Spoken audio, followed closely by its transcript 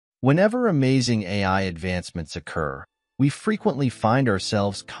Whenever amazing AI advancements occur, we frequently find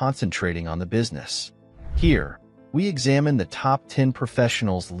ourselves concentrating on the business. Here, we examine the top 10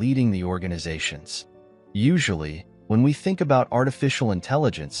 professionals leading the organizations. Usually, when we think about artificial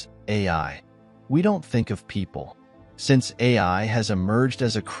intelligence, AI, we don't think of people. Since AI has emerged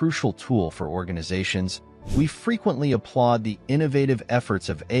as a crucial tool for organizations, we frequently applaud the innovative efforts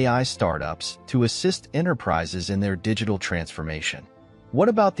of AI startups to assist enterprises in their digital transformation. What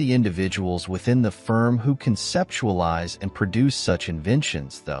about the individuals within the firm who conceptualize and produce such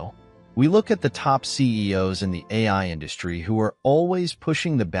inventions, though? We look at the top CEOs in the AI industry who are always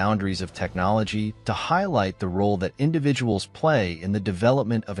pushing the boundaries of technology to highlight the role that individuals play in the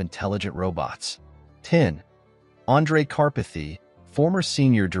development of intelligent robots. 10. Andrej Karpathy, former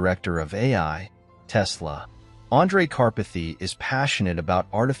Senior Director of AI, Tesla. Andrej Karpathy is passionate about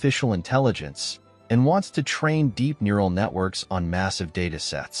artificial intelligence and wants to train deep neural networks on massive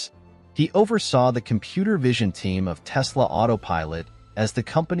datasets. He oversaw the computer vision team of Tesla Autopilot as the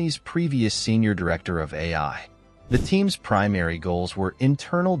company's previous Senior Director of AI. The team's primary goals were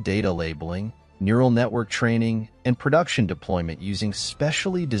internal data labeling, neural network training, and production deployment using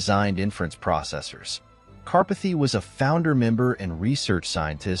specially designed inference processors. Karpathy was a founder member and research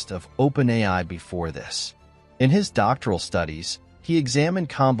scientist of OpenAI before this. In his doctoral studies, he examined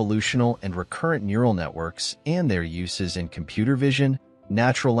convolutional and recurrent neural networks and their uses in computer vision,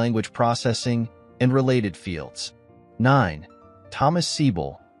 natural language processing, and related fields. 9. Thomas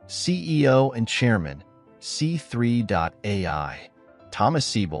Siebel, CEO and Chairman, C3.ai. Thomas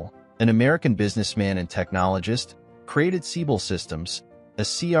Siebel, an American businessman and technologist, created Siebel Systems, a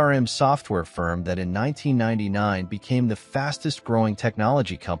CRM software firm that in 1999 became the fastest-growing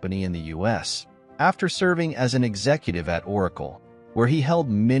technology company in the U.S., after serving as an executive at Oracle, where he held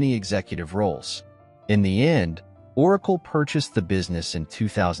many executive roles. In the end, Oracle purchased the business in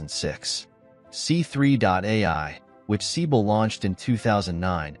 2006. C3.ai, which Siebel launched in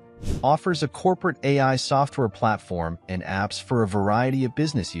 2009, offers a corporate AI software platform and apps for a variety of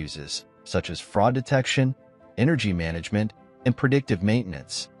business uses, such as fraud detection, energy management, and predictive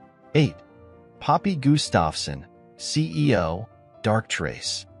maintenance. 8. Poppy Gustafsson, CEO,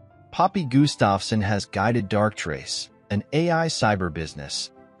 Darktrace. Poppy Gustafsson has guided Darktrace, an AI cyber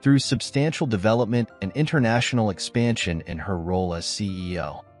business, through substantial development and international expansion in her role as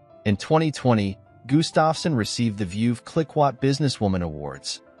CEO. In 2020, Gustafsson received the ViewF ClickWatt Businesswoman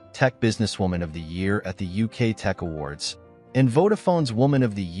Awards, Tech Businesswoman of the Year at the UK Tech Awards, and Vodafone's Woman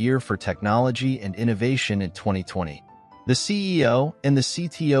of the Year for Technology and Innovation in 2020. The CEO and the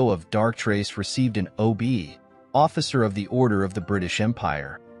CTO of Darktrace received an OBE, Officer of the Order of the British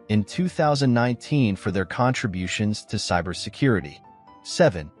Empire, in 2019 for their contributions to cybersecurity.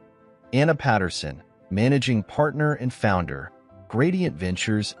 7. Anna Patterson, Managing Partner and Founder, Gradient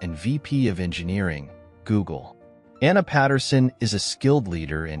Ventures and VP of Engineering, Google. Anna Patterson is a skilled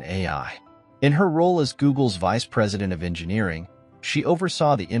leader in AI. In her role as Google's Vice President of Engineering, she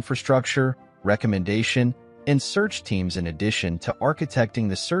oversaw the infrastructure, recommendation, and search teams in addition to architecting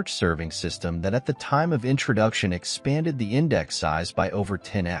the search serving system that at the time of introduction expanded the index size by over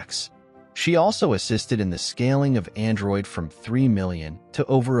 10x. She also assisted in the scaling of Android from 3 million to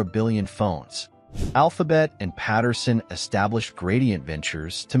over a billion phones. Alphabet and Patterson established Gradient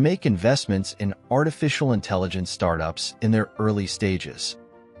Ventures to make investments in artificial intelligence startups in their early stages.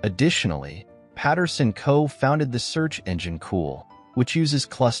 Additionally, Patterson co-founded the search engine Cool, which uses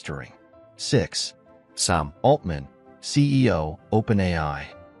clustering. 6. Sam Altman, CEO, OpenAI.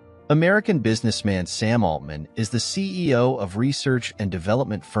 American businessman Sam Altman is the CEO of research and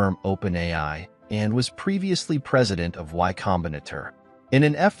development firm OpenAI and was previously president of Y Combinator. In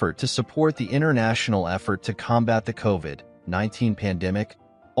an effort to support the international effort to combat the COVID-19 pandemic,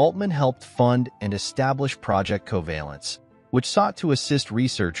 Altman helped fund and establish Project Covalence, which sought to assist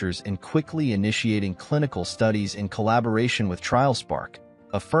researchers in quickly initiating clinical studies in collaboration with TrialSpark,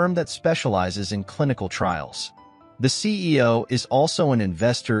 a firm that specializes in clinical trials. The CEO is also an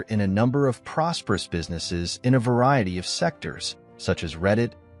investor in a number of prosperous businesses in a variety of sectors, such as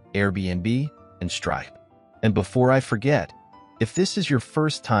Reddit, Airbnb, and Stripe. And before I forget, if this is your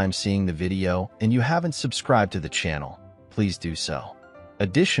first time seeing the video and you haven't subscribed to the channel, please do so.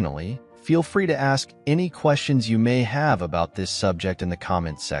 Additionally, feel free to ask any questions you may have about this subject in the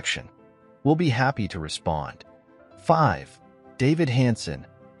comments section. We'll be happy to respond. 5. David Hanson,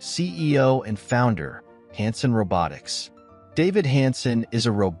 CEO and founder, Hanson Robotics. David Hanson is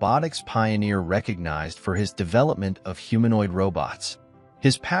a robotics pioneer recognized for his development of humanoid robots.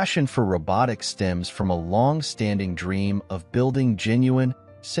 His passion for robotics stems from a long-standing dream of building genuine,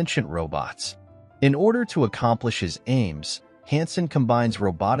 sentient robots. In order to accomplish his aims, Hansen combines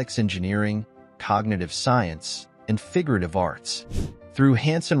robotics engineering, cognitive science, and figurative arts. Through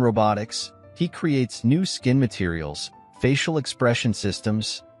Hansen Robotics, he creates new skin materials, facial expression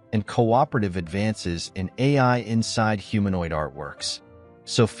systems, and cooperative advances in AI inside humanoid artworks.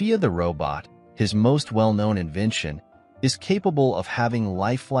 Sophia the robot, his most well-known invention, is capable of having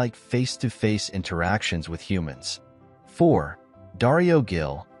lifelike face-to-face interactions with humans. 4. Dario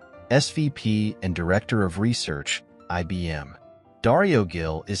Gil, SVP and Director of Research, IBM. Dario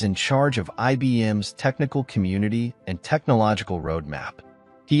Gil is in charge of IBM's technical community and technological roadmap.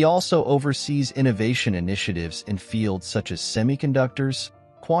 He also oversees innovation initiatives in fields such as semiconductors,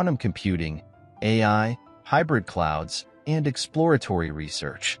 quantum computing, AI, hybrid clouds, and exploratory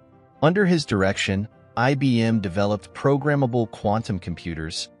research. Under his direction, IBM developed programmable quantum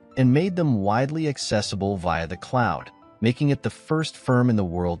computers and made them widely accessible via the cloud, making it the first firm in the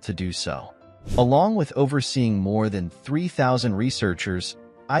world to do so. Along with overseeing more than 3,000 researchers,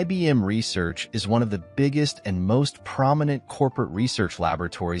 IBM Research is one of the biggest and most prominent corporate research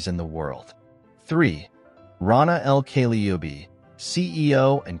laboratories in the world. 3. Rana El-Khalioui,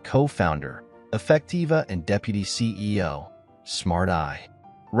 CEO and co-founder, Effectiva and Deputy CEO, Smart Eye.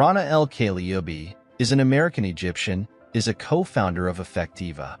 Rana El-Khalioui is an American-Egyptian, is a co-founder of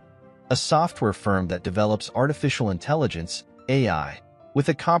Effectiva, a software firm that develops artificial intelligence, AI, with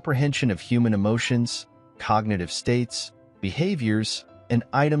a comprehension of human emotions, cognitive states, behaviors, and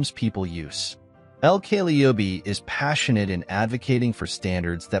items people use. El-Khalioui is passionate in advocating for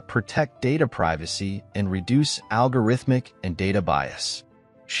standards that protect data privacy and reduce algorithmic and data bias.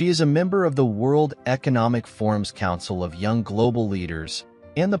 She is a member of the World Economic Forum's Council of Young Global Leaders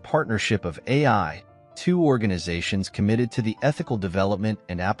and the Partnership of AI, two organizations committed to the ethical development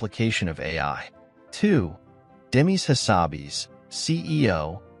and application of AI. 2. Demis Hassabis,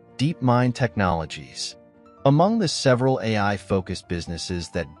 CEO, DeepMind Technologies. Among the several AI-focused businesses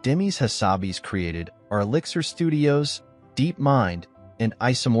that Demis Hassabis created are Elixir Studios, DeepMind, and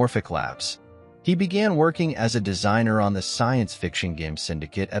Isomorphic Labs. He began working as a designer on the science fiction game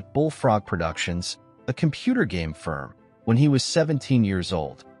syndicate at Bullfrog Productions, a computer game firm, when he was 17 years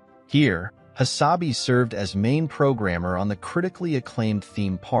old. Here, Hassabis served as main programmer on the critically acclaimed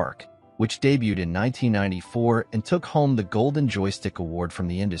Theme Park, which debuted in 1994 and took home the Golden Joystick Award from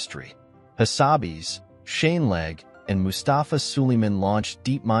the industry. Hassabis, Shane Legg, and Mustafa Suleyman launched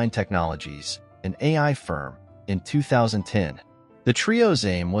DeepMind Technologies, an AI firm, in 2010. The trio's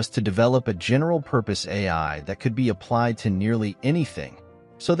aim was to develop a general-purpose AI that could be applied to nearly anything,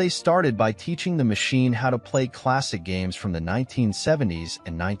 so they started by teaching the machine how to play classic games from the 1970s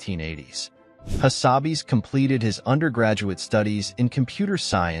and 1980s. Hassabis completed his undergraduate studies in computer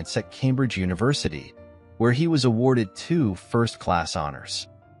science at Cambridge University, where he was awarded 2 first-class honors.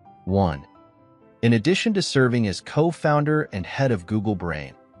 1. In addition to serving as co-founder and head of Google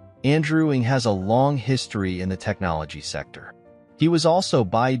Brain, Andrew Ng has a long history in the technology sector. He was also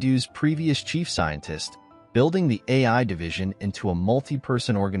Baidu's previous chief scientist, building the AI division into a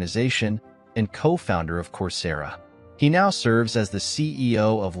multi-person organization, and co-founder of Coursera. He now serves as the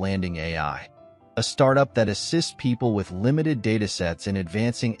CEO of Landing AI, a startup that assists people with limited datasets in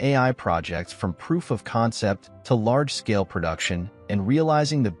advancing AI projects from proof of concept to large-scale production and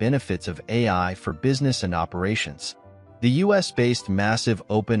realizing the benefits of AI for business and operations. The US-based massive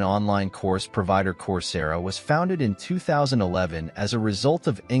open online course provider Coursera was founded in 2011 as a result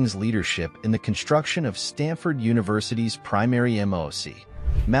of Ng's leadership in the construction of Stanford University's primary MOOC,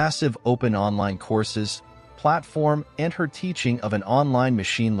 Massive Open Online Courses, platform, and her teaching of an online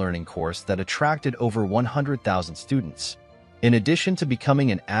machine learning course that attracted over 100,000 students. In addition to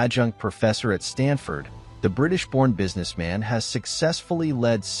becoming an adjunct professor at Stanford, the British-born businessman has successfully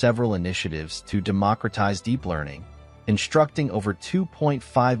led several initiatives to democratize deep learning, instructing over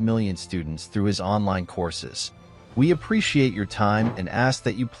 2.5 million students through his online courses. We appreciate your time and ask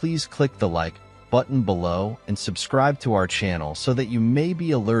that you please click the like button below and subscribe to our channel so that you may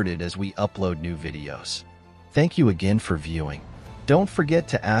be alerted as we upload new videos. Thank you again for viewing. Don't forget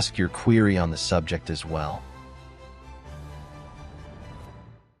to ask your query on the subject as well.